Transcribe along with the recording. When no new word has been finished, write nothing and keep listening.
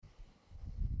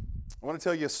I want to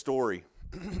tell you a story.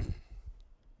 There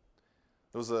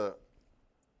was a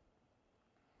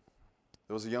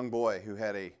young boy who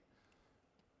had a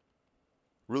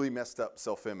really messed up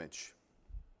self-image.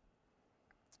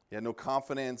 He had no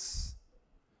confidence,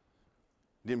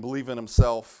 didn't believe in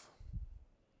himself.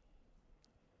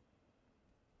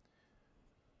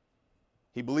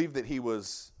 He believed that he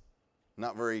was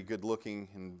not very good looking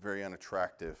and very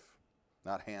unattractive,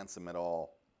 not handsome at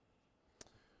all.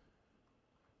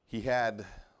 He had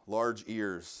large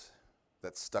ears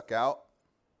that stuck out,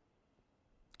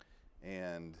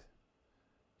 and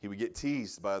he would get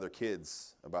teased by other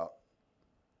kids about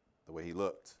the way he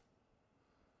looked.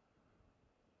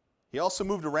 He also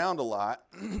moved around a lot.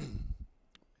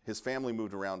 His family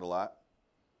moved around a lot.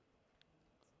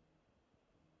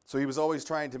 So he was always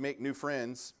trying to make new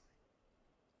friends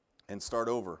and start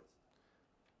over.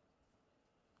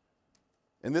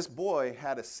 And this boy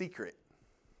had a secret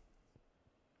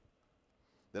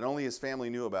that only his family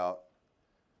knew about,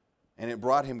 and it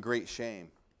brought him great shame.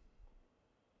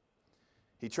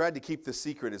 He tried to keep the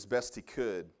secret as best he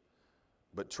could,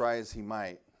 but try as he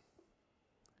might,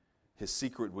 his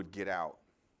secret would get out.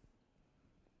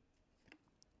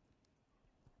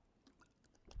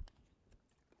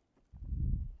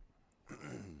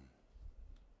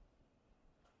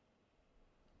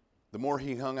 The more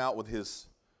he hung out with his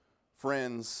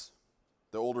friends,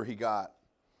 the older he got.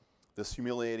 This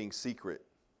humiliating secret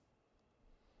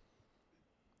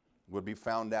would be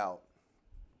found out.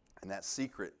 And that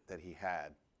secret that he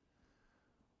had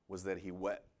was that he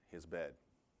wet his bed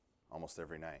almost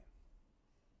every night.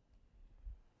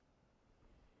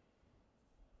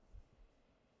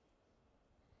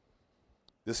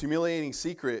 This humiliating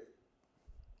secret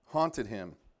haunted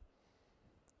him.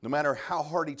 No matter how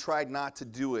hard he tried not to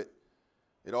do it,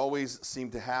 it always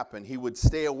seemed to happen. He would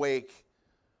stay awake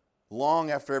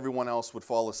long after everyone else would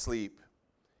fall asleep.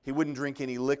 He wouldn't drink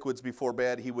any liquids before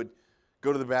bed. He would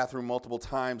go to the bathroom multiple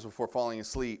times before falling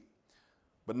asleep.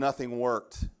 But nothing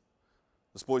worked.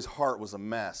 This boy's heart was a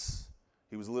mess.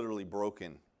 He was literally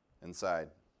broken inside.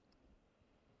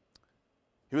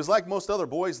 He was like most other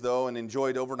boys, though, and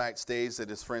enjoyed overnight stays at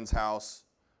his friend's house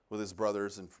with his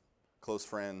brothers and close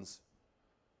friends,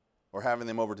 or having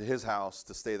them over to his house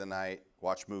to stay the night,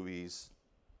 watch movies,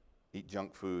 eat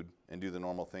junk food, and do the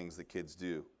normal things that kids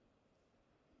do.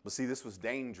 But see, this was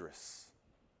dangerous.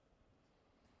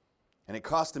 And it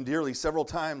cost him dearly several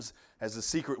times, as the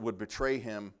secret would betray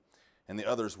him and the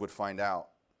others would find out.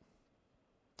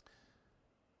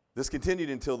 This continued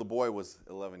until the boy was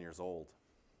 11 years old.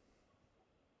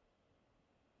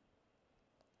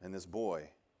 And this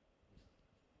boy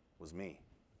was me.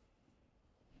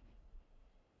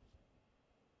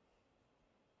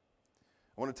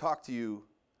 I want to talk to you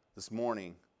this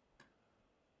morning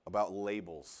about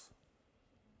labels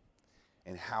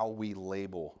and how we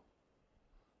label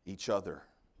each other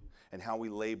and how we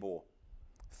label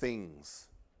things.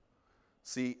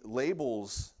 See,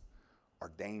 labels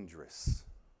are dangerous.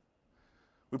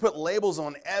 We put labels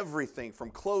on everything, from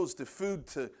clothes to food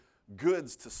to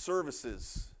goods to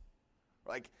services.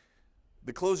 Like,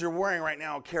 the clothes you're wearing right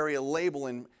now carry a label,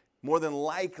 and more than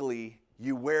likely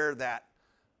you wear that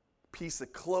piece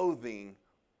of clothing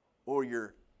or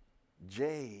your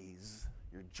J's,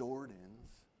 your Jordans,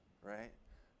 right?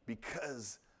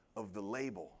 Because of the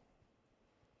label,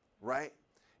 right?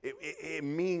 It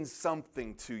means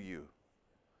something to you.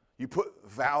 You put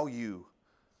value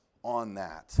on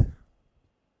that.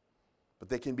 But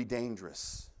they can be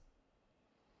dangerous.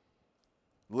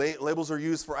 Labels are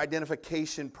used for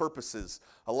identification purposes.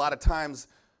 A lot of times,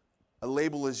 a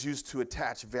label is used to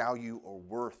attach value or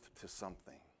worth to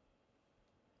something.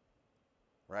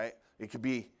 Right? It could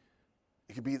be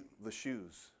the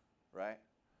shoes, right?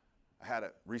 I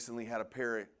recently had a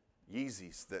pair of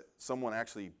Yeezys that someone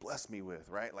actually blessed me with,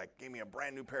 right? Like, gave me a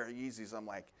brand new pair of Yeezys. I'm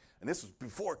like, and this was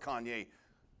before Kanye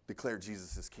declared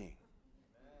Jesus as king.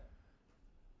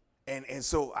 And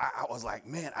so I was like,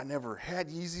 man, I never had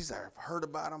Yeezys. I've heard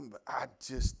about them, but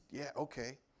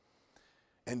okay.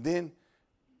 And then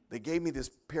they gave me this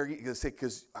pair of Yeezys. They said,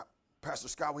 because Pastor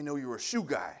Scott, we know you're a shoe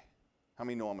guy. How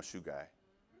many know I'm a shoe guy?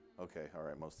 Okay, all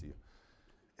right, most of you.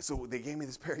 So they gave me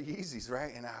this pair of Yeezys,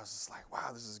 right? And I was just like,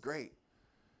 wow, this is great.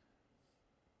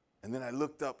 And then I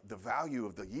looked up the value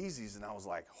of the Yeezys, and I was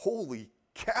like, holy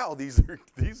cow, these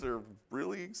are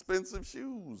really expensive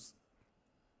shoes.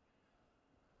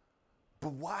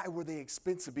 But why were they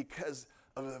expensive? Because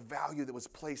of the value that was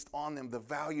placed on them, the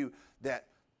value that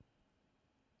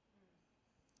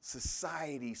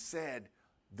society said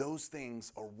those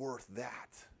things are worth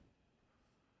that.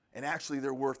 And actually,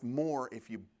 they're worth more if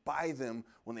you buy buy them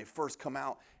when they first come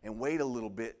out and wait a little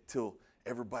bit till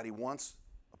everybody wants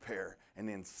a pair and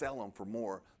then sell them for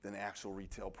more than the actual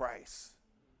retail price.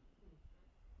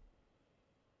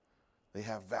 They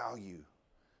have value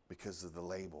because of the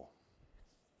label.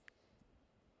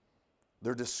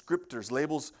 They're descriptors.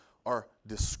 Labels are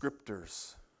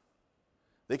descriptors.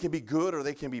 They can be good or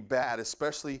they can be bad,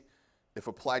 especially if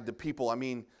applied to people. I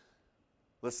mean,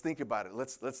 let's think about it.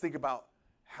 Let's think about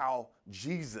how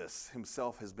Jesus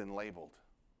himself has been labeled.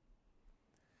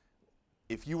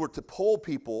 If you were to poll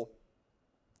people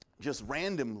just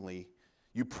randomly,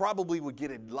 you probably would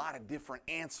get a lot of different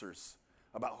answers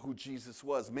about who Jesus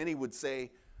was. Many would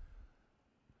say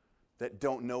that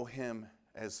don't know him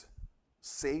as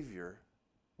Savior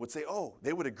would say, oh,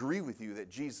 they would agree with you that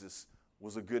Jesus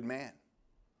was a good man.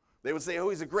 They would say, oh,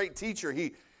 he's a great teacher.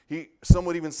 Some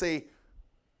would even say,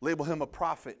 label him a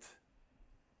prophet.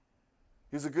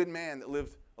 He was a good man that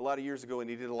lived a lot of years ago and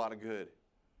he did a lot of good.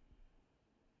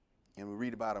 And we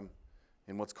read about him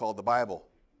in what's called the Bible.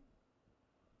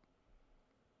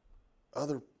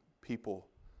 Other people,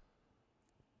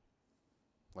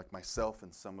 like myself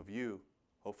and some of you,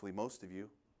 hopefully most of you,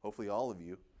 hopefully all of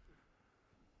you,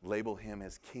 label him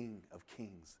as King of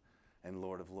Kings and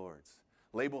Lord of Lords.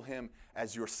 Label him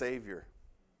as your Savior.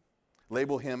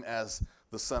 Label him as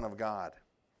the Son of God.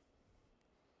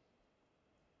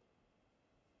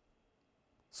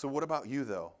 So what about you,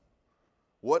 though?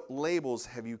 What labels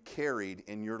have you carried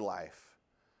in your life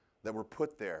that were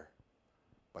put there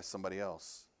by somebody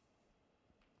else?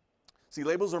 See,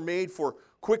 labels are made for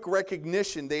quick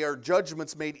recognition. They are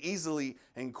judgments made easily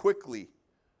and quickly.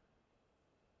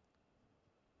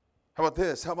 How about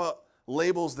this? How about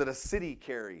labels that a city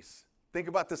carries? Think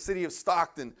about the city of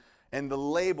Stockton and the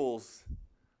labels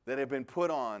that have been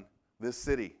put on this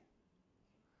city.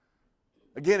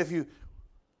 Again, if you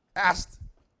asked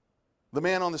the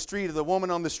man on the street or the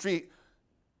woman on the street,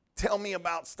 tell me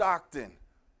about Stockton,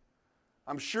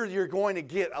 I'm sure you're going to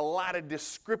get a lot of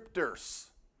descriptors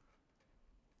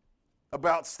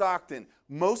about Stockton.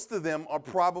 Most of them are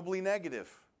probably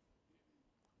negative.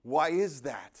 Why is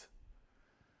that?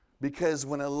 Because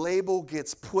when a label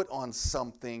gets put on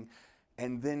something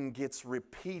and then gets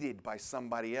repeated by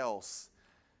somebody else,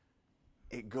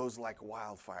 it goes like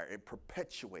wildfire. It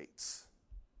perpetuates.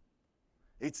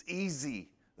 It's easy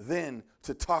then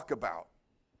to talk about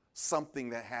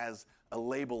something that has a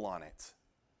label on it.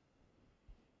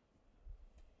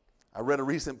 I read a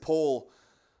recent poll.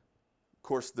 Of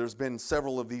course, there's been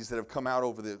several of these that have come out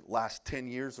over the last 10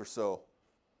 years or so.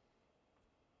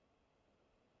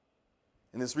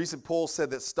 And this recent poll said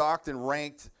that Stockton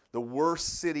ranked the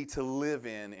worst city to live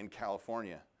in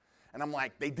California. And I'm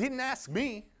like, they didn't ask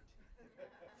me.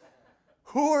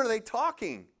 Who are they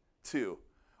talking to?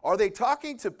 Are they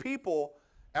talking to people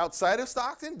outside of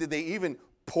Stockton? Did they even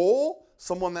poll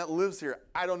someone that lives here?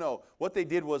 I don't know. What they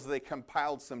did was they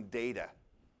compiled some data.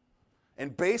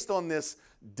 And based on this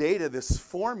data, this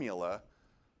formula,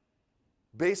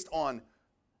 based on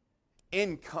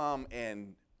income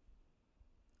and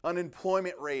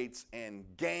unemployment rates and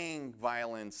gang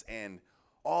violence and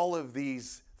all of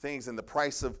these things and the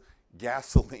price of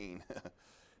gasoline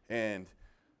and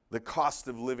the cost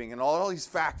of living and all these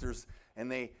factors,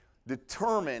 and they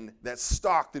determined that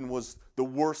Stockton was the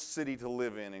worst city to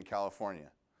live in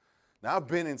California. Now, I've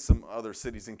been in some other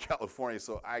cities in California,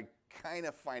 so I kind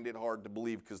of find it hard to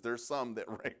believe because there's some that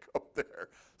rank up there.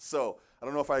 So I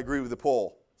don't know if I agree with the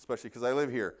poll, especially because I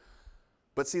live here.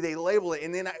 But see, they label it,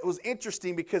 and then it was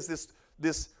interesting because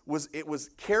it was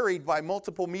carried by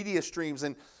multiple media streams,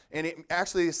 and it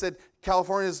actually said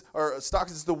Stockton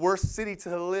is the worst city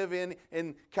to live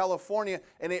in California,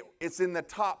 and it's in the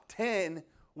top 10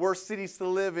 worst cities to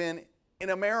live in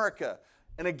America.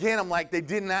 And again, I'm like, they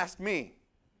didn't ask me.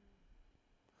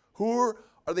 Who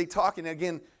are they talking?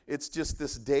 Again, it's just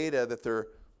this data that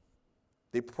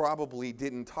they probably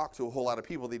didn't talk to a whole lot of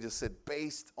people. They just said,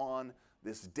 based on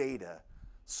this data,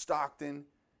 Stockton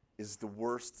is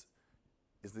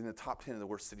in the top 10 of the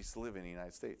worst cities to live in the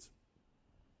United States.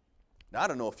 Now, I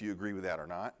don't know if you agree with that or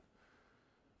not.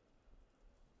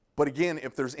 But again,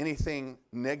 if there's anything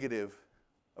negative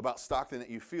about Stockton that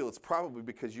you feel, it's probably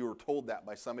because you were told that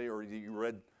by somebody or you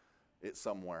read it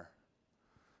somewhere.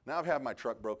 Now, I've had my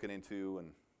truck broken into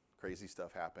and crazy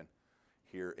stuff happen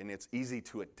here, and it's easy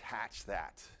to attach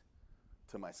that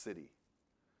to my city.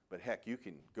 But heck, you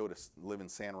can go to live in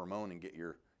San Ramon and get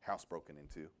your house broken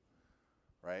into,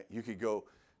 right? You could go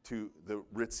to the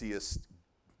ritziest,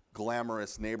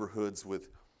 glamorous neighborhoods with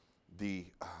the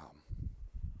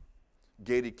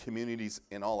gated communities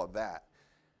and all of that,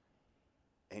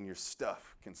 and your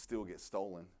stuff can still get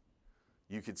stolen.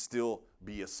 You could still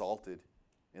be assaulted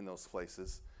in those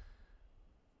places.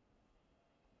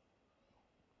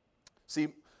 See,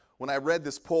 when I read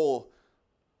this poll,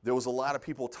 there was a lot of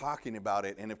people talking about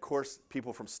it. And of course,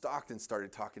 people from Stockton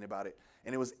started talking about it.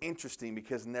 And it was interesting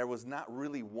because there was not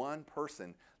really one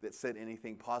person that said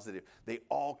anything positive. They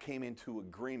all came into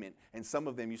agreement. And some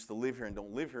of them used to live here and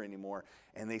don't live here anymore.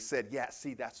 And they said, yeah,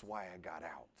 see, that's why I got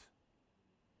out.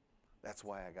 That's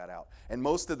why I got out. And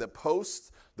most of the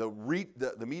posts, the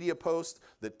media posts,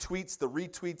 the tweets, the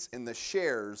retweets, and the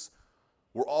shares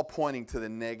were all pointing to the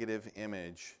negative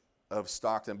image of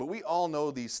Stockton. But we all know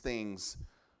these things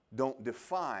don't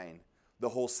define the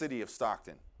whole city of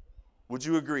Stockton. Would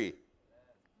you agree?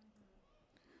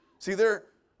 See, there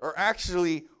are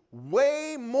actually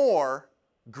way more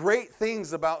great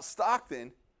things about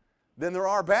Stockton than there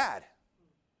are bad.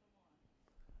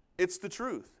 It's the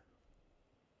truth.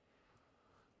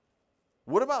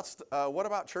 What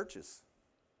about churches?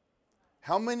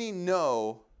 How many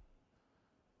know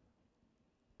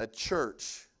a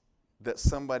church that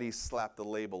somebody slapped a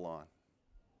label on?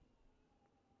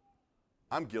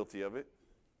 I'm guilty of it.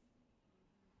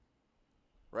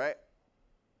 Right?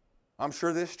 I'm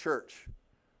sure this church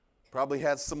probably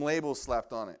has some labels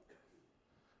slapped on it.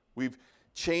 We've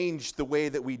changed the way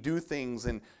that we do things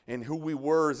and who we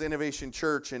were as Innovation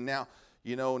Church, and now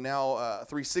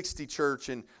 360 Church,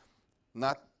 and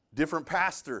not different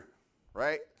pastor,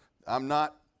 right? I'm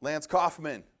not Lance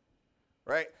Kaufman,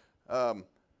 right?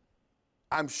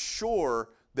 I'm sure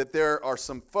that there are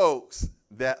some folks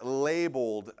that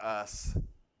labeled us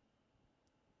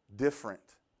different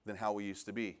than how we used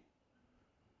to be.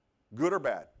 Good or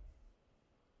bad?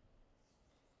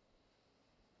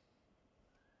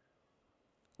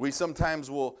 We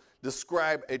sometimes will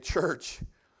describe a church.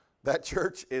 That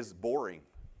church is boring.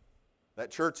 That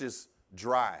church is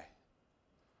dry.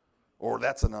 Or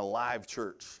that's an alive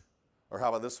church. Or how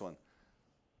about this one?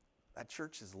 That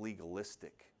church is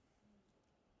legalistic.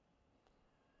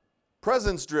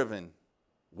 Presence-driven,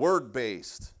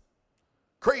 word-based,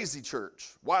 crazy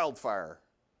church, wildfire.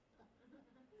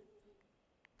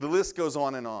 The list goes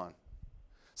on and on.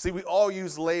 See, we all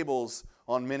use labels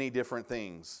on many different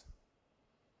things.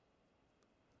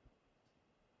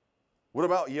 What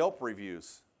about Yelp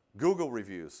reviews, Google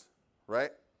reviews, right?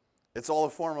 It's all a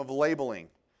form of labeling.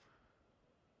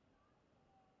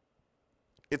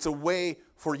 It's a way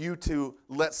for you to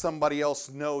let somebody else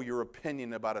know your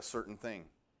opinion about a certain thing,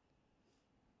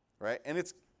 right? And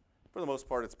it's, for the most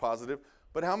part, it's positive.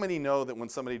 But how many know that when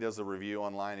somebody does a review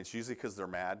online, it's usually because they're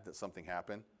mad that something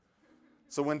happened?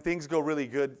 So when things go really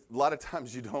good, a lot of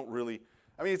times you don't really,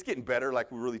 it's getting better, like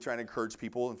we're really trying to encourage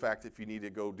people. In fact, if you need to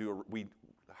go we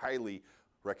highly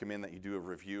recommend that you do a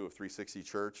review of 360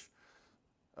 Church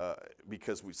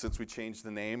because since we changed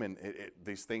the name and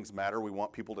these things matter, we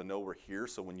want people to know we're here.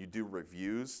 So when you do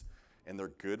reviews and they're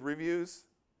good reviews,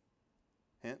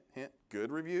 hint, hint,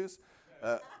 good reviews,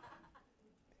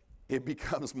 it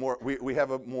becomes more, we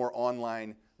have a more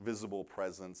online visible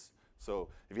presence. So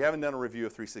if you haven't done a review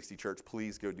of 360 Church,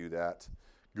 please go do that.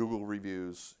 Google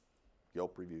reviews,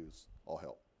 Yelp reviews, all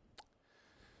help.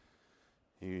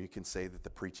 You can say that the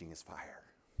preaching is fire.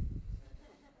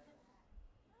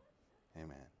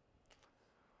 Amen.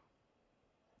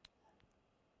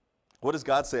 What does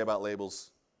God say about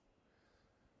labels?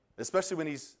 Especially when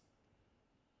he's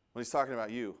talking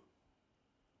about you.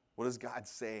 What does God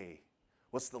say?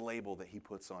 What's the label that he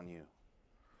puts on you?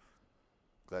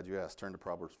 Glad you asked. Turn to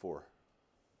Proverbs 4.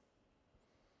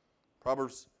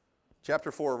 Proverbs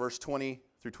chapter 4, verse 20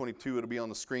 through 22. It'll be on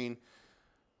the screen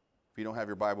if you don't have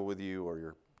your Bible with you or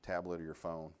your tablet or your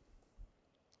phone.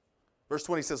 Verse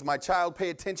 20 says, "My child, pay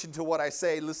attention to what I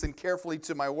say. Listen carefully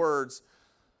to my words.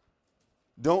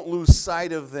 Don't lose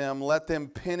sight of them. Let them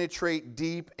penetrate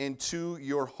deep into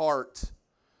your heart.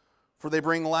 For they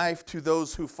bring life to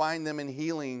those who find them and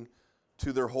healing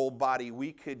to their whole body."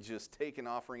 We could just take an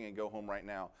offering and go home right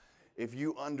now. If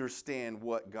you understand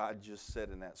what God just said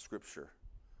in that scripture,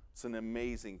 it's an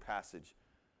amazing passage.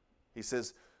 He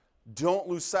says, don't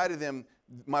lose sight of them,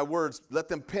 my words. Let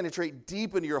them penetrate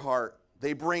deep into your heart.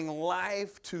 They bring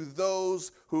life to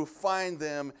those who find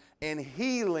them and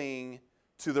healing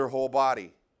to their whole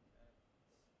body.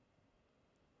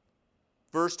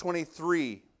 Verse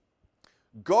 23,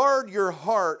 guard your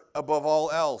heart above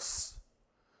all else,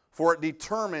 for it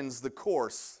determines the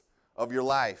course of your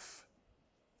life.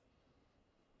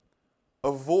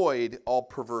 Avoid all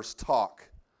perverse talk.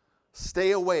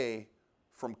 Stay away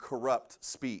from corrupt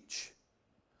speech.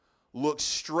 Look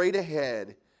straight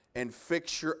ahead and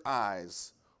fix your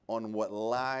eyes on what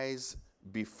lies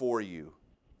before you.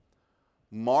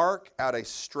 Mark out a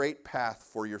straight path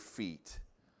for your feet,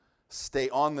 Stay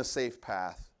on the safe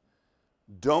path.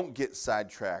 Don't get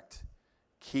sidetracked.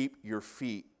 Keep your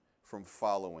feet from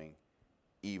following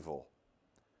evil.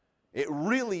 It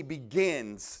really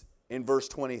begins in verse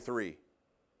 23.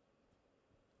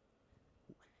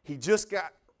 He just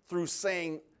got through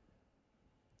saying,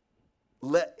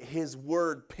 let his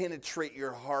word penetrate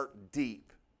your heart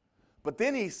deep. But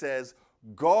then he says,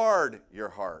 guard your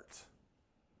heart.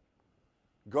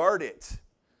 Guard it.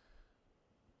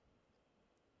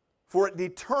 For it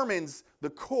determines the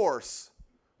course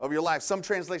of your life. Some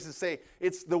translations say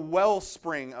it's the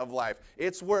wellspring of life.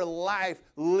 It's where life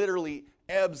literally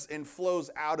ebbs and flows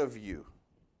out of you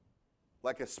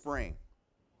like a spring.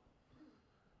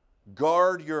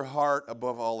 Guard your heart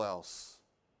above all else.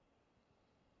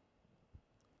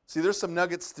 See, there's some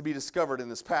nuggets to be discovered in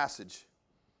this passage.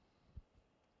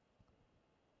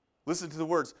 Listen to the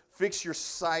words. Fix your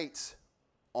sight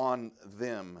on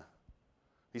them.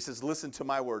 He says, listen to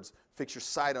my words. Fix your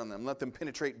sight on them. Let them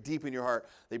penetrate deep in your heart.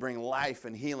 They bring life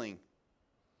and healing.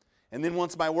 And then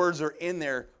once my words are in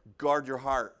there, guard your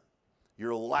heart.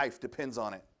 Your life depends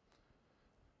on it.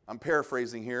 I'm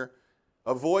paraphrasing here.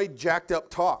 Avoid jacked up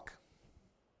talk,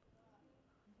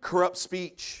 corrupt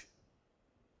speech,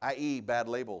 i.e. bad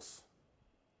labels,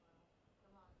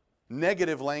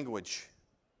 negative language.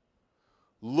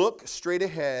 Look straight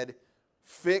ahead.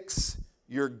 Fix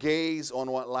your gaze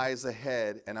on what lies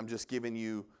ahead. And I'm just giving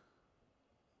you,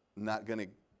 not going to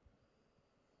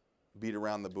beat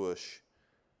around the bush.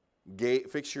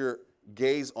 Fix your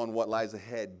gaze on what lies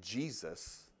ahead,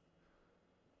 Jesus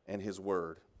and his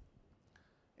word.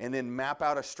 And then map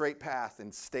out a straight path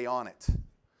and stay on it.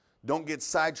 Don't get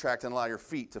sidetracked and allow your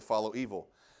feet to follow evil.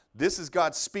 This is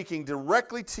God speaking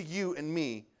directly to you and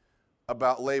me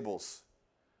about labels.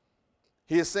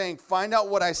 He is saying, find out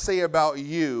what I say about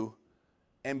you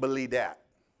and believe that.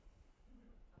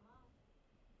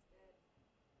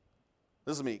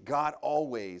 Listen to me. God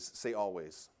always, say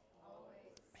always.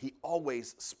 He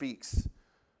always speaks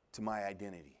to my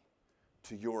identity,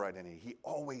 to your identity. He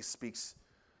always speaks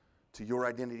to your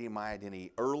identity and my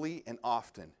identity, early and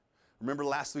often. Remember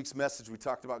last week's message, we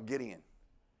talked about Gideon.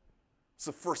 It's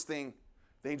the first thing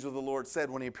the angel of the Lord said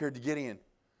when he appeared to Gideon.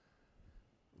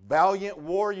 Valiant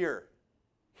warrior.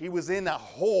 He was in a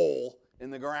hole in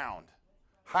the ground,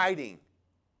 hiding.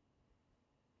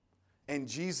 And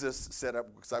Jesus said,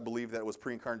 because I believe that it was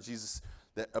pre-incarnate Jesus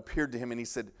that appeared to him, and he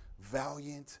said,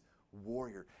 valiant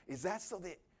warrior. Is that so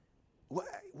that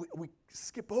we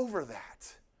skip over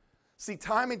that? See,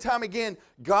 time and time again,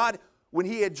 God, when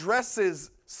he addresses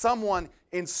someone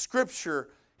in Scripture,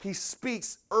 he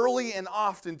speaks early and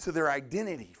often to their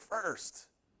identity first.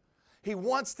 He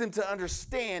wants them to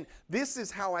understand, this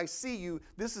is how I see you.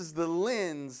 This is the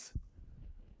lens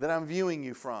that I'm viewing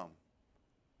you from.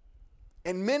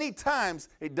 And many times,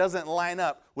 it doesn't line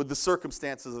up with the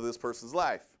circumstances of this person's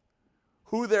life.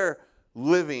 Who they're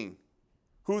living.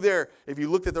 If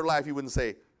you looked at their life, you wouldn't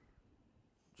say,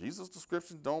 Jesus'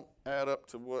 description don't add up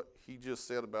to what he just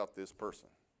said about this person.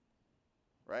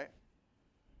 Right?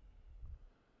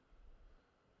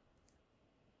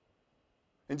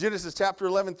 In Genesis chapter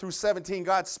 11 through 17,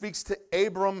 God speaks to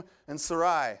Abram and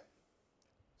Sarai.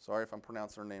 Sorry if I'm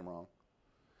pronouncing her name wrong.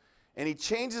 And he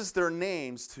changes their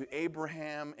names to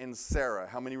Abraham and Sarah.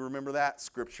 How many remember that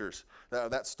scriptures,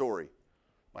 that story?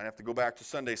 Might have to go back to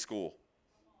Sunday school.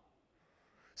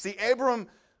 See, Abram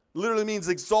literally means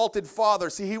exalted father.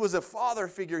 See, he was a father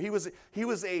figure. He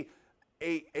was a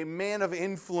man of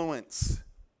influence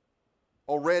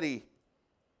already.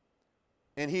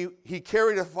 And he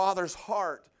carried a father's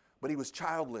heart, but he was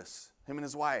childless. Him and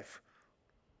his wife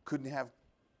couldn't have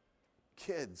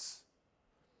kids.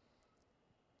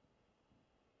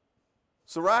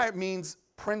 Sarai means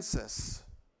princess.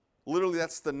 Literally,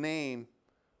 that's the name,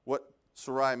 what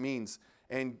Sarai means.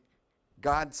 And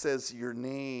God says your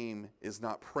name is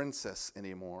not princess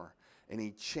anymore. And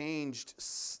he changed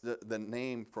the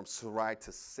name from Sarai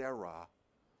to Sarah.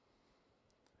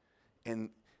 And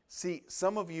see,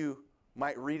 some of you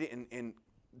might read it and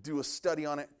do a study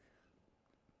on it.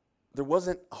 There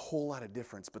wasn't a whole lot of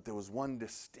difference, but there was one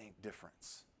distinct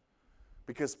difference.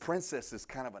 Because princess is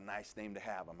kind of a nice name to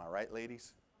have. Am I right,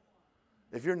 ladies?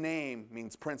 If your name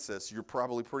means princess, you're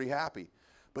probably pretty happy.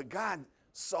 But God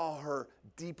saw her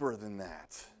deeper than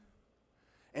that.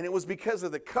 And it was because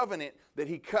of the covenant that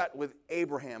he cut with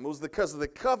Abraham. It was because of the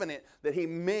covenant that he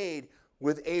made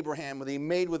with Abraham, that he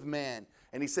made with man.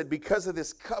 And he said, because of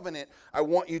this covenant, I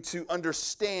want you to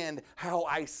understand how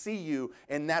I see you,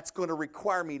 and that's going to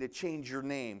require me to change your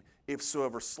name, if so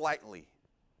ever slightly.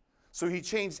 So he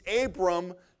changed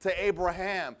Abram to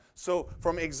Abraham. So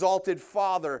from exalted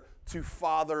father to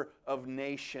father of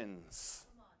nations.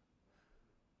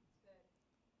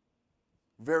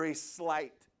 Very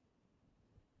slight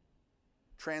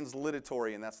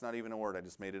transliteratory, and that's not even a word, I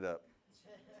just made it up.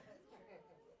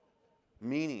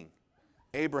 Meaning,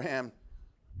 Abram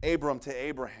to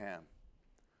Abraham.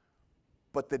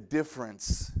 But the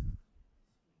difference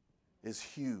is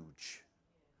huge.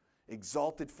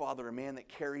 Exalted father, a man that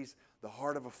carries the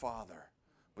heart of a father,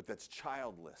 but that's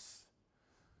childless,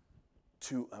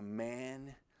 to a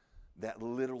man that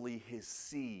literally his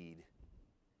seed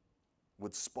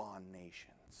would spawn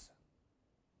nations.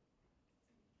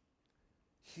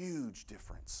 Huge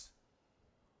difference.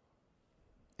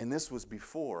 And this was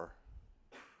before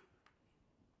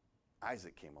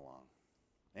Isaac came along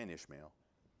and Ishmael.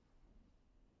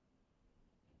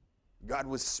 God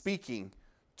was speaking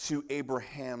to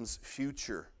Abraham's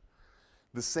future.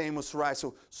 The same with Sarai.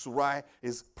 So Sarai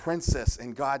is princess,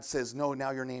 and God says, no,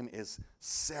 now your name is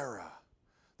Sarah.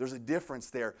 There's a difference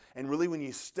there. And really, when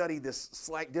you study this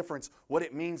slight difference, what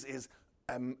it means is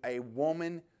a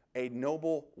woman, a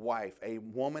noble wife, a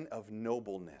woman of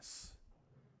nobleness.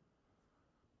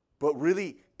 But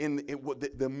really,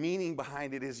 the meaning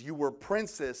behind it is you were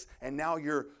princess, and now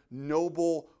you're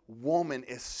noble woman,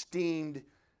 esteemed.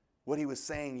 What he was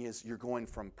saying is you're going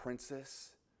from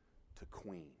princess to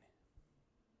queen.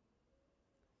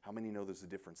 How many know there's a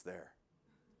difference there?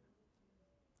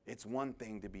 It's one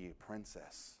thing to be a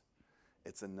princess.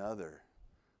 It's another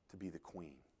to be the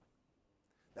queen.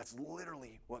 That's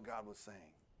literally what God was saying.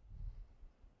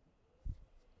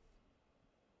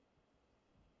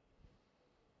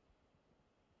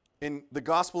 In the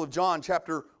Gospel of John,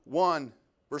 chapter 1,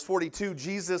 verse 42,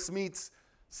 Jesus meets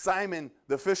Simon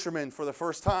the fisherman for the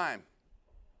first time.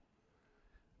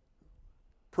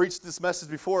 Preached this message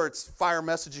before. It's a fire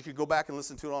message. You could go back and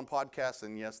listen to it on podcast.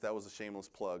 And yes, that was a shameless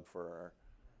plug for our.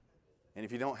 And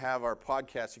if you don't have our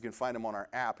podcast, you can find them on our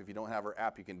app. If you don't have our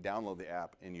app, you can download the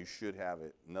app, and you should have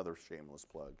it. Another shameless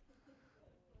plug.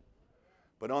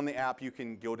 But on the app, you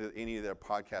can go to any of their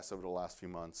podcasts over the last few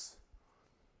months.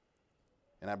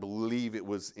 And I believe it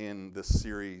was in the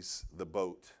series, The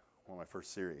Boat, one of my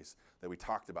first series, that we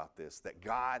talked about this, that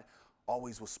God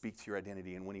always will speak to your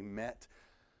identity. And when he met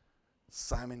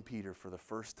Simon Peter for the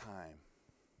first time,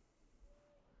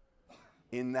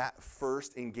 in that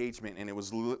first engagement, and it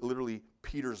was literally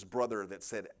Peter's brother that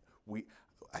said,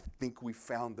 I think we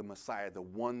found the Messiah, the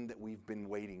one that we've been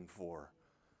waiting for.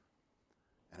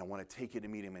 And I want to take you to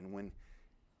meet him. And when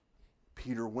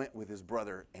Peter went with his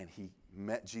brother and he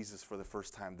met Jesus for the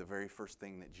first time, the very first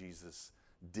thing that Jesus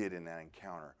did in that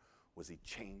encounter was he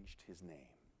changed his name.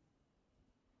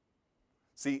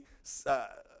 See,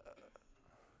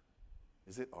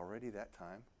 is it already that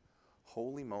time?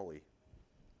 Holy moly.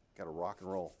 Got to rock and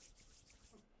roll.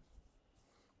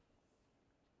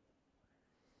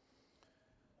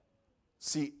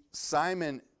 See,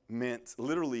 Simon meant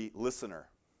literally listener,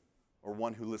 or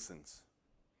one who listens,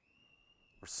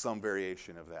 or some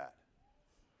variation of that.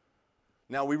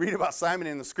 Now, we read about Simon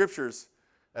in the scriptures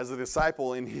as a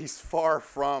disciple, and he's far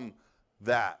from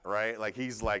that, right? Like,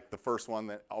 he's like the first one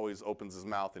that always opens his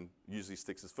mouth and usually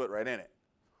sticks his foot right in it.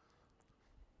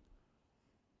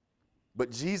 But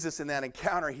Jesus, in that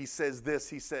encounter, he says this.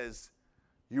 He says,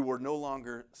 you are no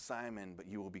longer Simon, but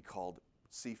you will be called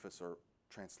Cephas, or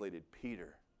translated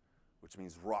Peter, which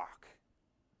means rock.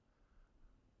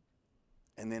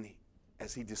 And then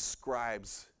as he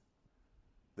describes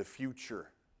the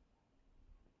future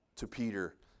to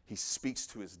Peter, he speaks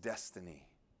to his destiny.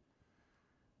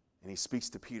 And he speaks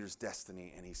to Peter's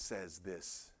destiny, and he says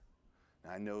this.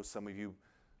 Now, I know some of you,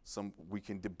 we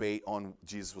can debate on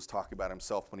Jesus was talking about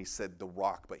himself when he said the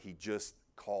rock, but he just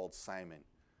called Simon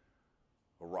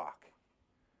a rock.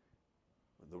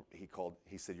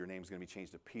 He said, your name's going to be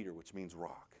changed to Peter, which means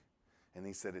rock. And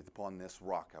he said, upon this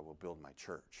rock I will build my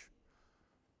church.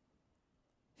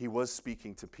 He was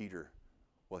speaking to Peter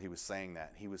while he was saying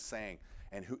that. He was saying,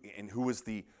 and who was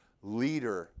the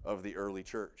leader of the early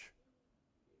church?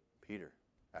 Peter,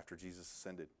 after Jesus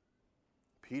ascended.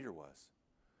 Peter was.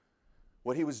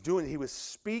 What he was doing, he was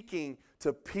speaking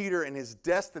to Peter and his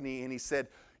destiny, and he said,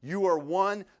 you are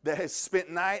one that has spent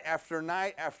night after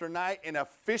night after night in a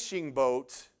fishing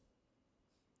boat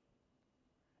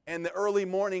and the early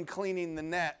morning cleaning the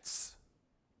nets.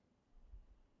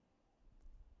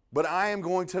 But I am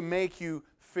going to make you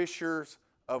fishers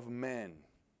of men.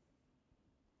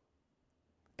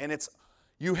 And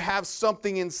you have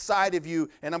something inside of you,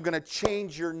 and I'm going to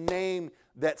change your name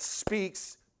that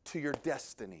speaks to your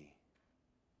destiny.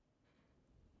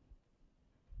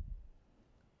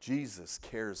 Jesus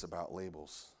cares about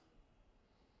labels.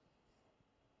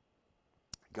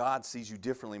 God sees you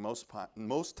differently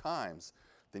most times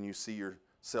than you see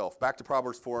yourself. Back to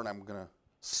Proverbs 4, and I'm going to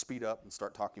speed up and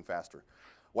start talking faster.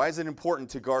 Why is it important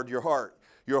to guard your heart?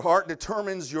 Your heart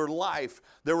determines your life.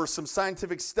 There were some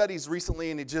scientific studies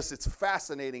recently, and it's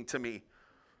fascinating to me.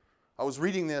 I was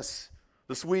reading this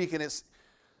week, and it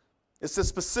says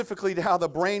specifically to how the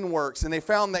brain works, and they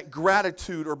found that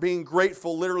gratitude or being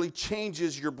grateful literally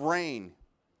changes your brain.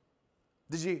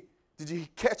 Did you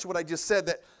catch what I just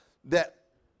said? That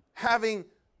having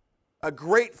a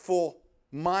grateful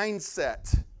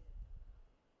mindset,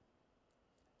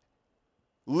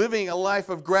 living a life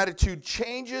of gratitude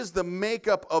changes the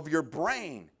makeup of your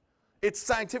brain. It's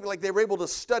scientific. Like, they were able to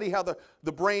study how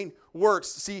the brain works.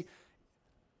 See,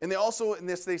 and they also in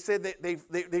this they said that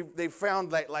they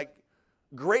found that like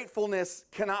gratefulness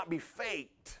cannot be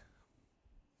faked.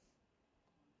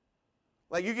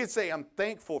 Like, you could say, I'm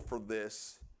thankful for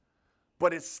this,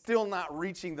 but it's still not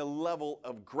reaching the level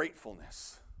of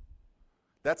gratefulness.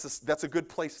 That's a good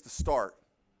place to start,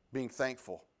 being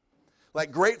thankful.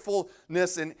 Like,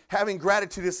 gratefulness and having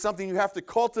gratitude is something you have to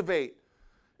cultivate.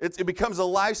 It becomes a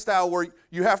lifestyle where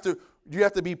you have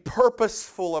to be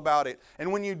purposeful about it.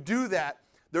 And when you do that,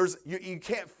 you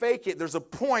can't fake it. There's a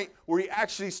point where you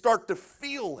actually start to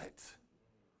feel it.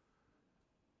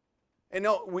 And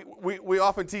no, we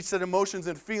often teach that emotions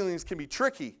and feelings can be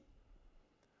tricky.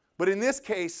 But in this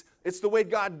case, it's the way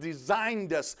God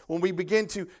designed us. When we begin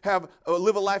to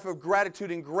live a life of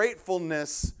gratitude and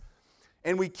gratefulness,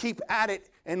 and we keep at it,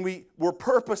 and we're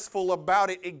purposeful about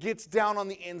it, it gets down on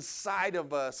the inside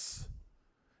of us,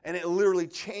 and it literally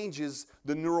changes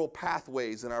the neural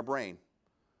pathways in our brain.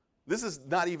 This is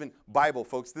not even Bible,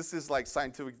 folks. This is like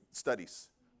scientific studies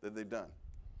that they've done.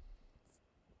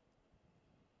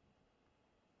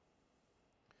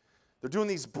 They're doing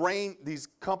these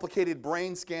complicated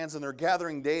brain scans, and they're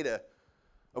gathering data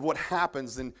of what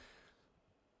happens. And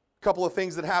a couple of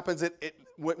things that happens,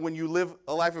 when you live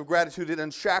a life of gratitude, it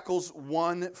unshackles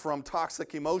one from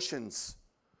toxic emotions.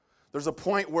 There's a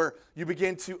point where you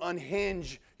begin to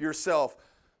unhinge yourself.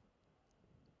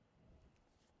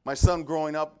 My son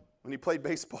growing up, when he played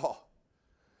baseball,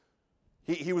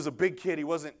 he was a big kid. He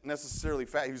wasn't necessarily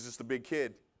fat. He was just a big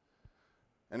kid.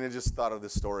 And I just thought of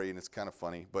this story, and it's kind of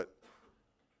funny. But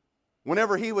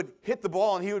whenever he would hit the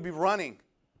ball and he would be running,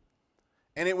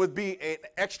 and it would be an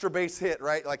extra base hit,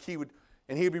 right? Like he would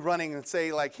be running, and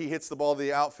say like he hits the ball to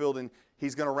the outfield, and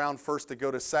he's going to round first to go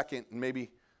to second and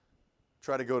maybe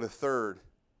try to go to third.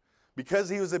 Because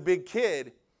he was a big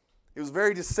kid, it was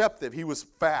very deceptive. He was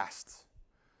fast.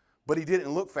 But he didn't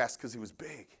look fast because he was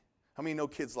big. How many know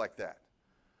kids like that?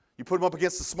 You put him up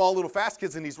against the small little fast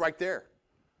kids, and he's right there.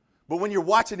 But when you're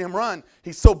watching him run,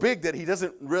 he's so big that he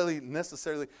doesn't really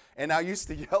necessarily. And I used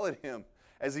to yell at him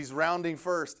as he's rounding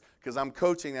first, because I'm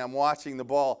coaching and I'm watching the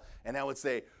ball, and I would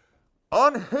say,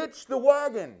 "Unhitch the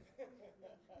wagon."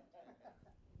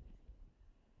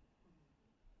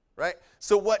 Right?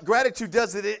 So what gratitude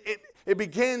does, it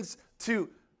begins to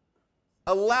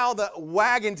allow the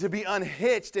wagon to be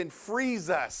unhitched and frees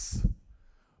us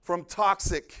from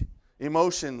toxic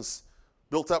emotions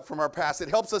built up from our past. It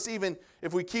helps us even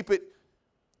if we keep it.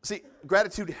 See,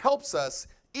 gratitude helps us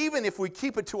even if we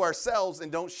keep it to ourselves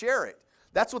and don't share it.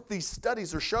 That's what these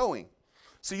studies are showing.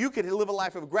 So you could live a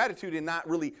life of gratitude and not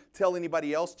really tell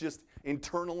anybody else, just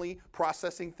internally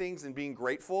processing things and being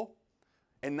grateful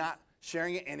and not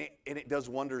sharing it, and it does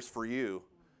wonders for you,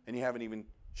 and you haven't even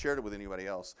shared it with anybody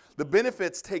else. The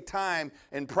benefits take time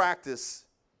and practice,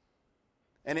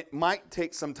 and it might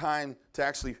take some time to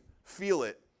actually feel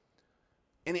it.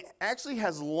 And it actually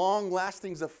has a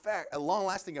long-lasting effect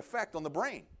on the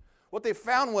brain. What they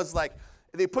found was like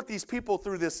they put these people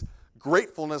through this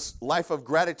gratefulness, life of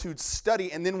gratitude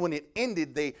study, and then when it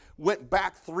ended, they went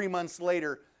back 3 months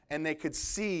later, and they could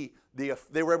see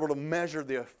they were able to measure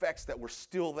the effects that were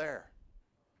still there.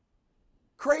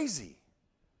 Crazy.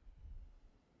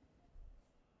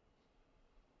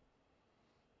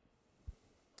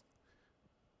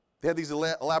 They had these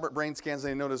elaborate brain scans,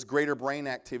 and they noticed greater brain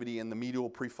activity in the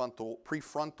medial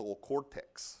prefrontal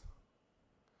cortex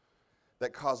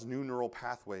that caused new neural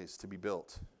pathways to be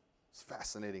built. It's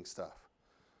fascinating stuff.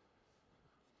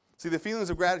 See, the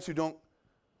feelings of gratitude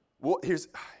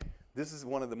this is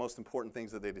one of the most important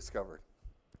things that they discovered.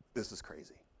 This is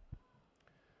crazy.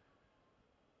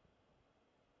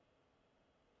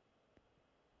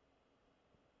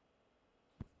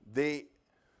 They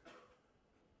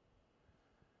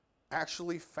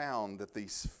actually found that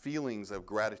these feelings of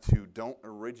gratitude don't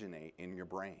originate in your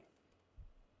brain.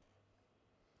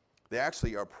 They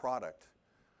actually are a product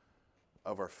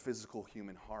of our physical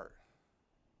human heart.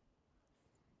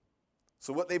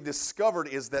 So what they've discovered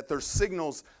is that there's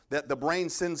signals that the brain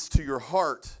sends to your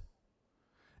heart,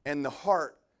 and the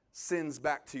heart sends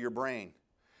back to your brain.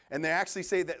 And they actually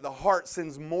say that the heart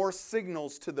sends more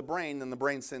signals to the brain than the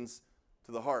brain sends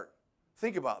to the heart.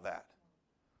 Think about that.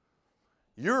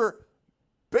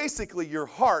 Basically, your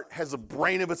heart has a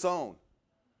brain of its own,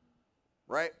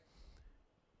 right?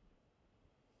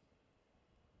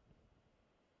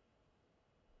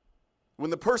 When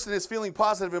the person is feeling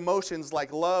positive emotions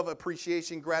like love,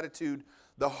 appreciation, gratitude,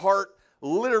 the heart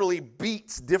literally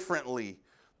beats differently.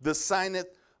 The sinus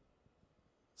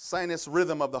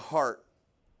rhythm of the heart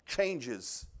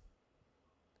changes.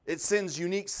 It sends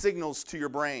unique signals to your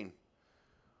brain.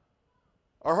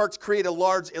 Our hearts create a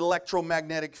large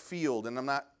electromagnetic field, and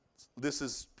this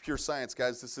is pure science,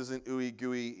 guys. This isn't ooey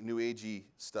gooey, new agey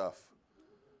stuff.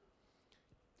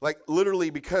 Like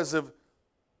literally because of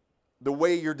the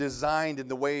way you're designed and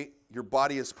the way your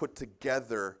body is put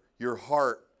together, your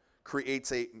heart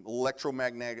creates an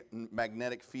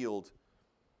electromagnetic field.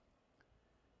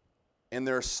 And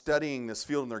they're studying this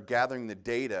field and they're gathering the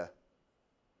data.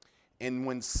 And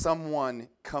when someone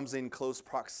comes in close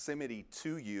proximity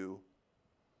to you,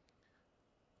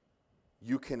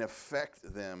 you can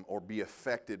affect them or be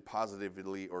affected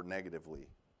positively or negatively.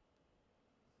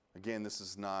 Again, this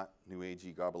is not new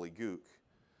agey gobbledygook.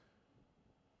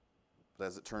 But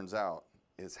as it turns out,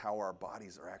 it's how our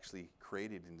bodies are actually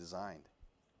created and designed.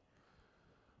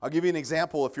 I'll give you an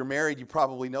example. If you're married, you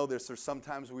probably know this. There's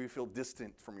sometimes where you feel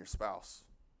distant from your spouse.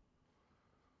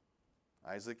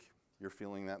 Isaac, you're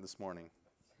feeling that this morning.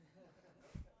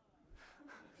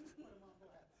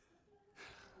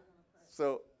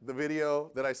 So the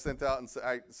video that I sent out, and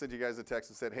I sent you guys a text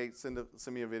and said, hey, send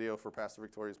me a video for Pastor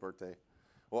Victoria's birthday.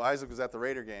 Well, Isaac was at the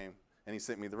Raider game, and he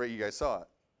sent me the video. You guys saw it.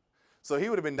 So he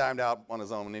would have been dimed out on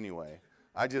his own anyway.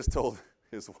 I just told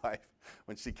his wife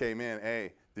when she came in,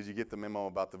 hey, did you get the memo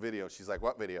about the video? She's like,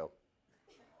 what video?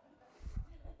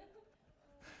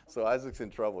 So Isaac's in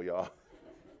trouble, y'all.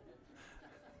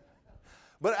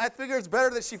 But I figure it's better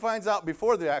that she finds out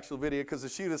before the actual video, because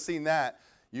if she would have seen that,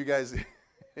 you guys,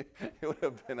 it would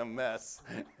have been a mess.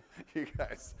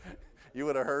 You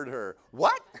would have heard her.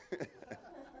 What?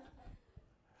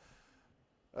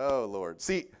 Oh, Lord.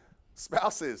 See,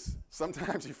 spouses,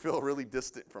 sometimes you feel really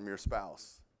distant from your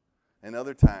spouse, and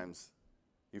other times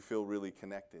you feel really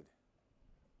connected.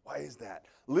 Why is that?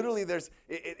 Literally, there's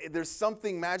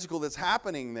something magical that's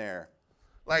happening there.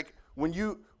 Like when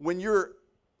you're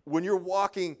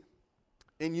walking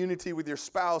in unity with your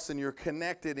spouse and you're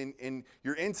connected and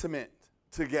you're intimate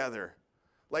together.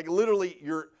 Like literally,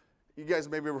 you guys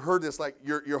maybe have heard this. Like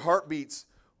your heartbeats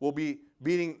will be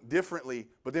beating differently,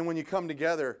 but then when you come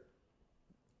together,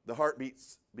 the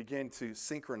heartbeats begin to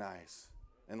synchronize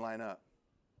and line up.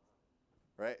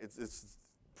 Right? It's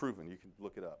proven. You can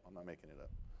look it up. I'm not making it up.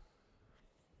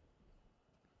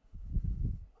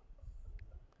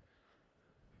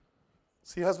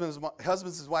 See, husbands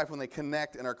and wife, when they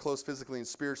connect and are close physically and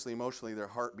spiritually, emotionally, their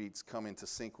heartbeats come into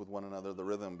sync with one another. The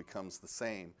rhythm becomes the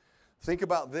same. Think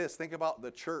about this. Think about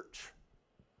the church.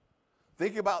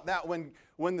 Think about that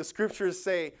when the scriptures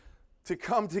say to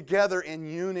come together in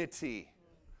unity.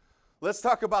 Let's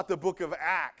talk about the book of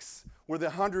Acts, where the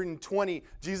 120,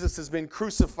 Jesus has been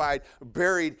crucified,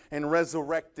 buried, and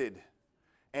resurrected,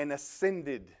 and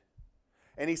ascended.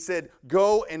 And he said,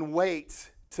 go and wait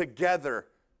together,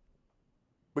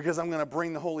 because I'm going to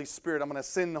bring the Holy Spirit. I'm going to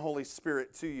send the Holy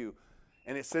Spirit to you.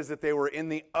 And it says that they were in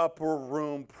the upper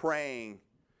room praying,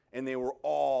 and they were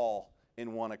all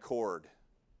in one accord.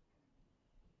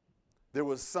 There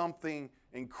was something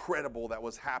incredible that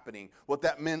was happening. What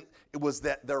that meant was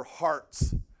that their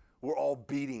hearts were all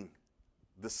beating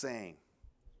the same.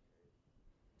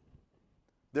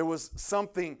 There was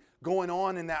something going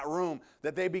on in that room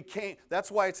that they became. That's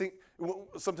why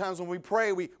sometimes when we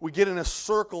pray, we get in a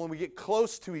circle and we get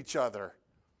close to each other.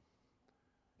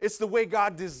 It's the way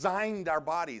God designed our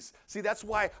bodies. See, that's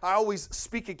why I always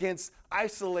speak against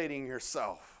isolating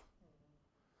yourself.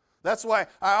 That's why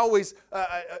I always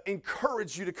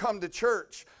encourage you to come to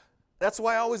church. That's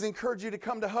why I always encourage you to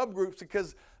come to hub groups,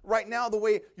 because right now the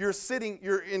way you're sitting,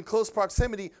 you're in close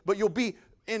proximity, but you'll be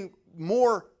in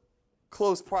more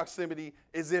close proximity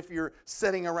as if you're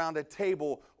sitting around a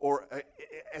table or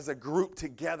as a group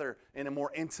together in a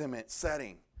more intimate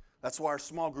setting. That's why our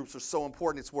small groups are so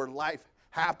important. It's where life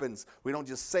happens. We don't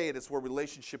just say it. It's where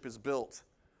relationship is built.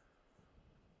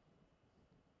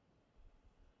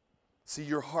 See,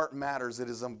 your heart matters. It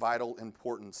is of vital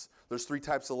importance. There's 3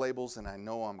 types of labels, and I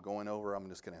know I'm going over. I'm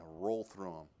just going to roll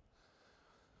through them.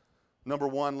 Number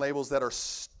 1, labels that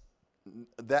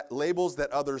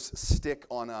others stick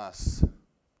on us.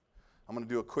 I'm going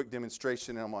to do a quick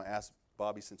demonstration, and I'm going to ask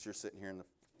Bobby, since you're sitting here,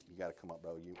 you got to come up,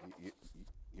 bro.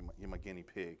 You're my guinea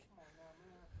pig.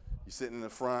 You're sitting in the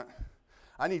front.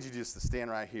 I need you just to stand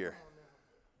right here.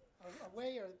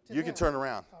 Away or to You can turn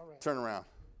around. All right. Turn around.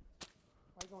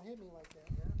 Why you going to hit me like that,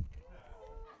 man?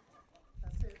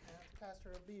 That's it, man.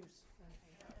 Pastor abuse.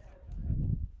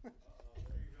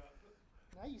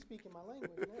 Now you speaking my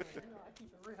language, man. You know, I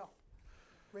keep it real.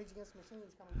 Rage Against the Machine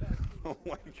is coming back. Oh,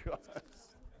 my God.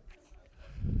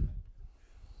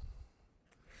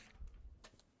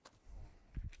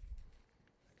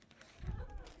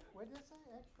 What did it say?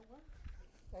 Extra what?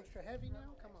 Extra heavy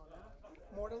now? Come on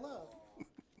now. More to love.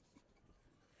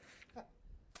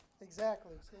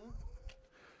 Exactly, see?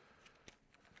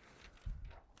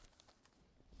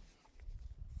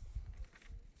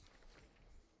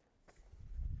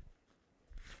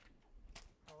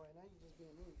 All right, now you're just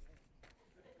being mean.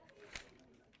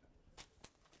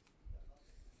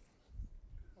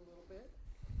 A little bit.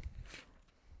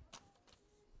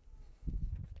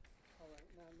 All right,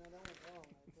 now that one's wrong,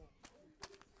 I think.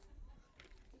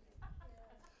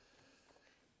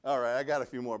 All right, I got a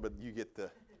few more, but you get the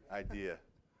idea.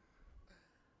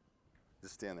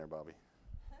 Just stand there, Bobby.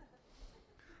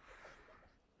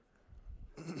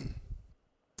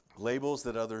 Labels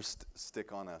that others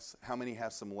stick on us. How many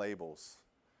have some labels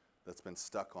that's been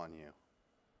stuck on you?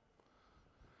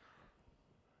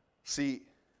 See,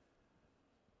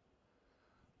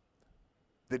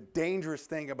 the dangerous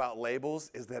thing about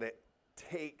labels is that it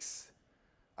takes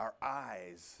our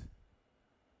eyes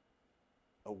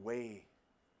away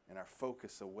and our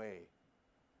focus away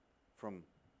from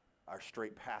our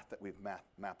straight path that we've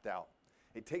mapped out.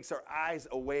 It takes our eyes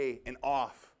away and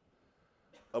off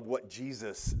of what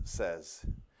Jesus says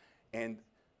and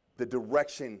the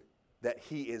direction that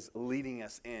he is leading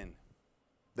us in.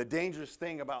 The dangerous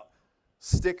thing about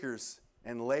stickers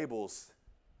and labels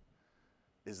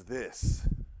is this.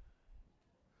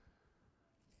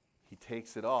 He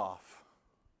takes it off.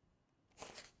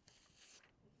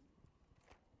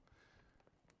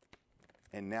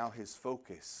 And now his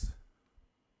focus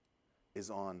is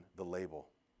on the label.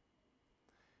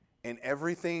 And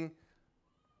everything,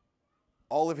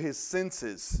 all of his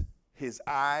senses, his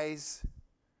eyes,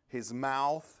 his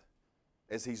mouth,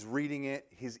 as he's reading it,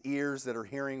 his ears that are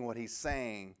hearing what he's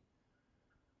saying,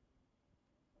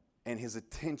 and his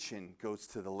attention goes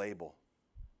to the label.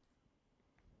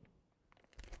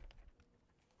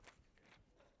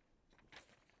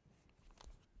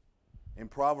 In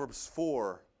Proverbs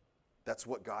 4, that's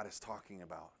what God is talking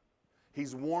about.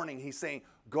 He's warning, he's saying,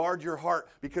 guard your heart,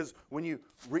 because when you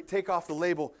take off the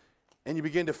label and you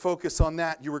begin to focus on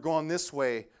that, you were going this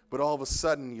way, but all of a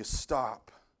sudden you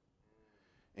stop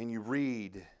and you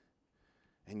read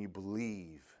and you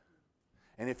believe.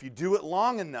 And if you do it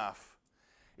long enough,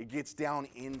 it gets down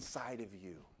inside of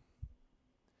you,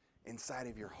 inside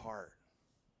of your heart.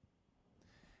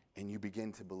 And you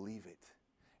begin to believe it.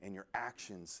 And your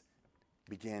actions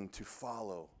begin to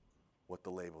follow what the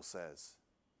label says.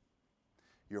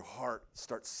 Your heart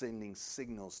starts sending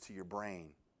signals to your brain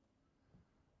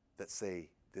that say,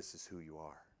 this is who you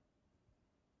are.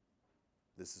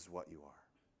 This is what you are.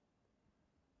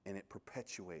 And it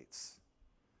perpetuates.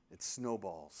 It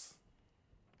snowballs.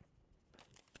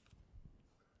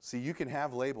 See, you can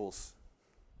have labels.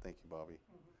 Thank you, Bobby.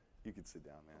 Mm-hmm. You can sit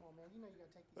down, man. Come on, man. You know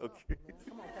you got to take these off, man.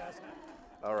 Come on, Pastor.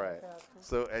 All right.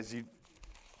 So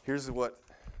here's what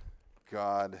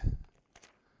God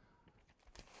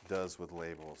does with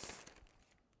labels.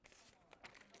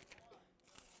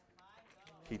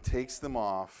 He takes them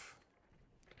off,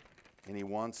 and he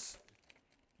wants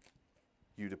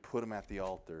you to put them at the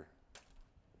altar.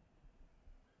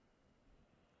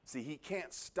 See, he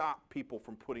can't stop people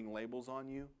from putting labels on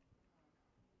you,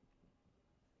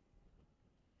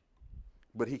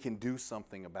 but he can do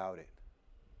something about it,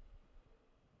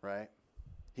 right?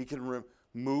 He can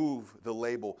remove the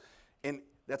label, and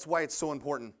that's why it's so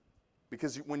important.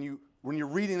 Because when you're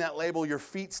reading that label, your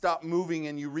feet stop moving,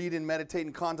 and you read and meditate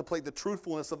and contemplate the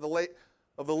truthfulness of the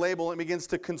label, and it begins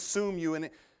to consume you. And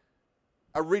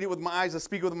I read it with my eyes, I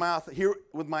speak with my mouth, hear it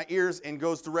with my ears, and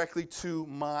goes directly to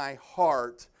my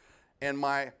heart. And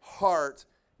my heart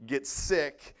gets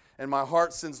sick, and my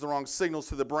heart sends the wrong signals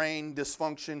to the brain,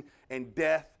 dysfunction, and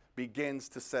death begins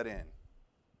to set in.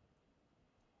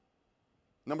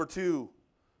 Number 2.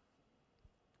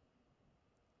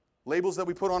 Labels that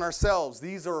we put on ourselves,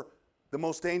 these are the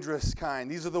most dangerous kind.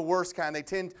 These are the worst kind. They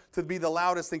tend to be the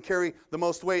loudest and carry the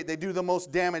most weight. They do the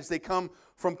most damage. They come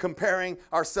from comparing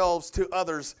ourselves to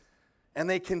others, and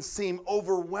they can seem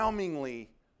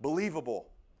overwhelmingly believable.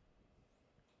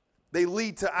 They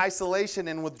lead to isolation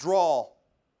and withdrawal.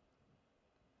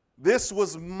 This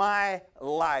was my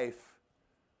life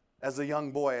as a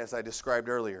young boy, as I described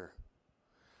earlier.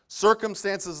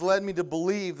 Circumstances led me to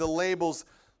believe the labels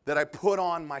that I put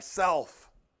on myself.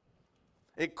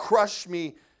 It crushed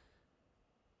me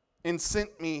and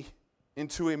sent me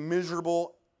into a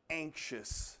miserable,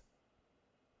 anxious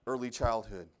early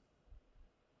childhood.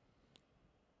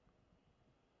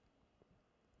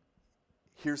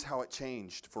 Here's how it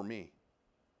changed for me.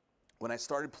 When I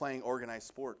started playing organized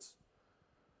sports,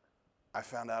 I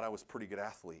found out I was a pretty good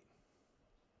athlete.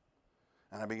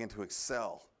 And I began to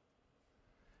excel.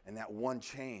 And that one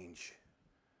change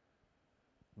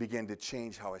began to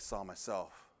change how I saw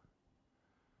myself.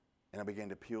 And I began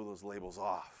to peel those labels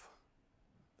off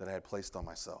that I had placed on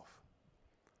myself.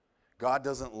 God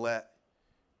doesn't let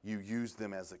you use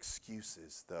them as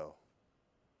excuses, though.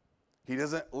 He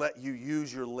doesn't let you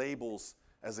use your labels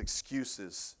as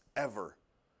excuses, ever.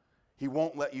 He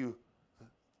won't let you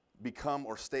become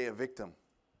or stay a victim.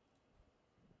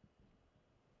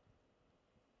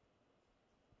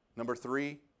 Number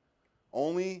 3,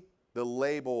 only the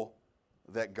label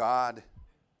that God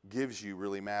gives you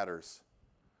really matters.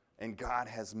 And God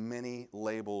has many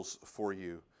labels for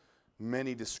you,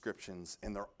 many descriptions,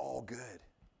 and they're all good.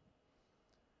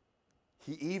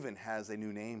 He even has a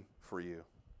new name for you.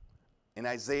 In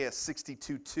Isaiah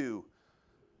 62:2,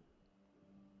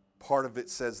 part of it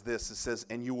says this. It says,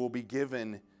 and you will be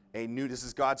given a new, this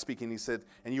is God speaking, he said,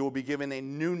 and you will be given a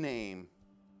new name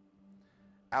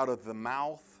out of the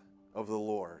mouth of the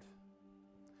Lord.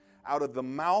 Out of the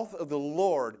mouth of the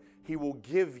Lord, he will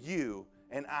give you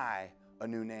and I a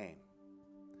new name.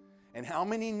 And how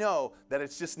many know that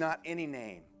it's just not any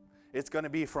name? It's going to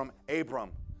be from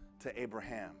Abram to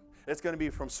Abraham. It's going to be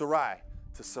from Sarai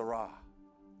to Sarah.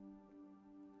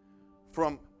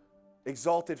 From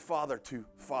exalted father to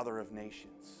father of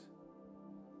nations.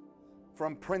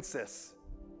 From princess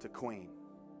to queen.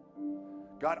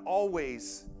 God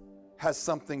always has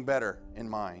something better in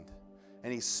mind,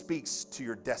 and he speaks to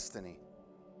your destiny.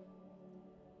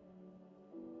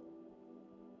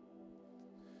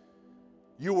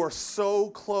 You are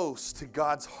so close to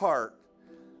God's heart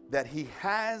that he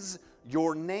has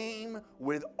your name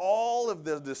with all of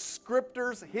the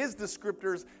descriptors, his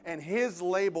descriptors, and his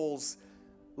labels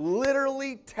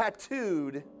literally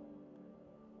tattooed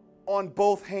on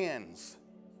both hands.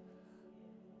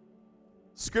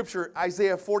 Scripture,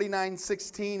 Isaiah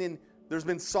 49:16, and there's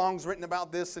been songs written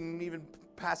about this and even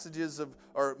passages of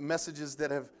or messages that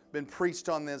have been preached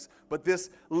on this. But this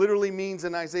literally means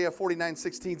in Isaiah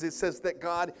 49:16, it says that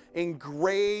God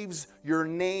engraves your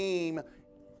name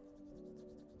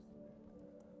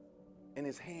in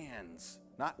his hands.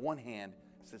 Not one hand,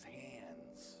 it says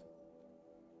hands.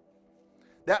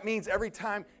 That means every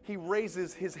time he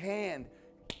raises his hand,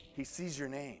 he sees your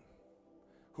name,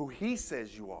 who he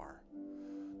says you are,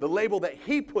 the label that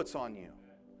he puts on you.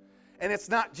 And it's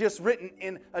not just written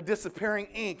in a disappearing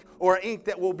ink or ink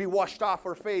that will be washed off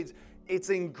or fades. It's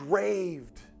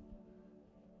engraved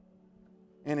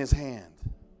in his hand.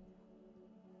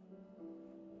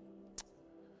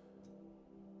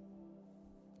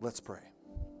 Let's pray.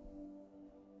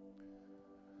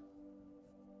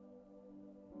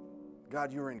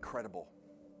 God, you're incredible.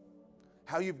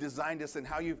 How you've designed us and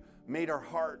how you've made our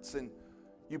hearts, and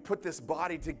you put this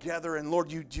body together, and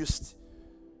Lord, you just,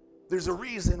 there's a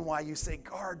reason why you say,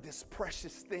 guard this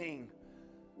precious thing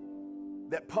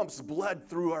that pumps blood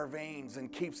through our veins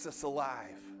and keeps us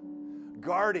alive.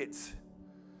 Guard it.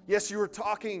 Yes, you were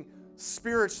talking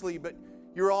spiritually, but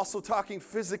you're also talking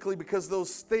physically, because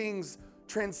those things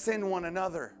transcend one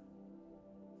another.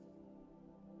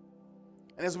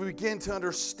 And as we begin to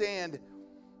understand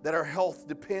that our health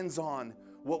depends on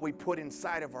what we put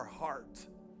inside of our heart,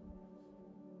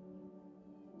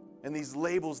 and these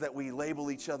labels that we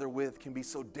label each other with can be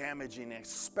so damaging,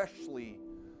 especially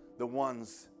the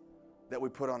ones that we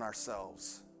put on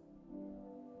ourselves.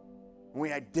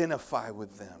 We identify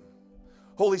with them.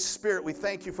 Holy Spirit, we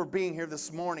thank you for being here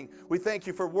this morning. We thank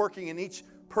you for working in each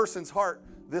person's heart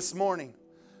this morning.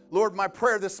 Lord, my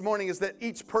prayer this morning is that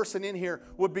each person in here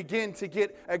would begin to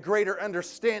get a greater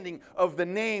understanding of the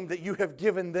name that you have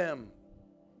given them,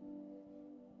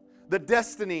 the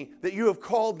destiny that you have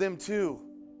called them to.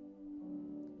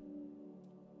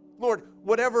 Lord,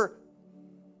 whatever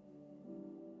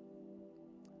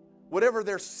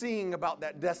they're seeing about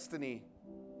that destiny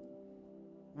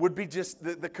would be just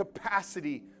the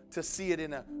capacity to see it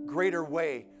in a greater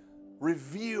way.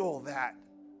 Reveal that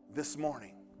this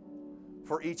morning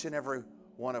for each and every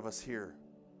one of us here.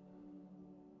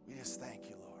 We just thank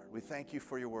you, Lord. We thank you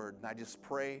for your word. And I just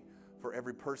pray for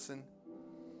every person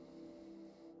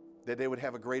that they would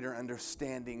have a greater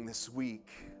understanding this week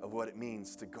of what it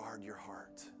means to guard your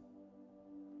heart.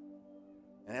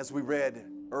 And as we read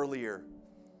earlier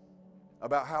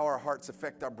about how our hearts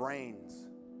affect our brains,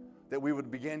 that we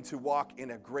would begin to walk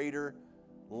in a greater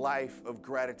life of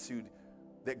gratitude,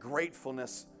 that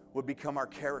gratefulness would become our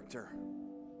character.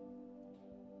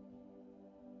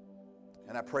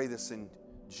 And I pray this in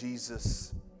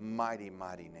Jesus' mighty,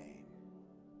 mighty name.